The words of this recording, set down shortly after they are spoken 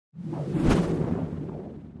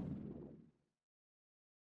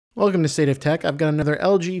Welcome to State of Tech. I've got another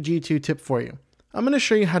LG G2 tip for you. I'm going to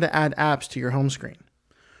show you how to add apps to your home screen.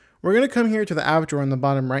 We're going to come here to the app drawer in the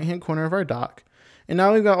bottom right hand corner of our dock, and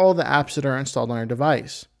now we've got all the apps that are installed on our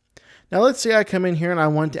device. Now let's say I come in here and I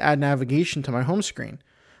want to add navigation to my home screen.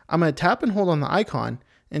 I'm going to tap and hold on the icon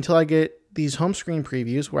until I get these home screen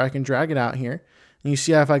previews where I can drag it out here. And you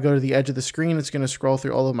see how if I go to the edge of the screen, it's going to scroll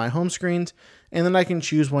through all of my home screens, and then I can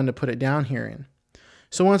choose one to put it down here in.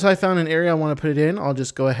 So once I found an area I want to put it in, I'll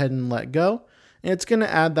just go ahead and let go, and it's going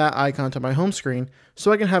to add that icon to my home screen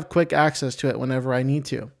so I can have quick access to it whenever I need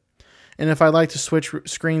to. And if I'd like to switch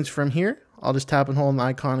screens from here, I'll just tap and hold on the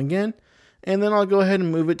icon again, and then I'll go ahead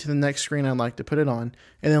and move it to the next screen I'd like to put it on,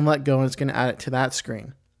 and then let go, and it's going to add it to that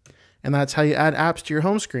screen. And that's how you add apps to your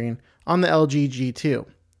home screen on the LG G2.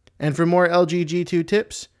 And for more LG G2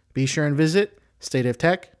 tips, be sure and visit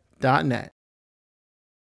stateoftech.net.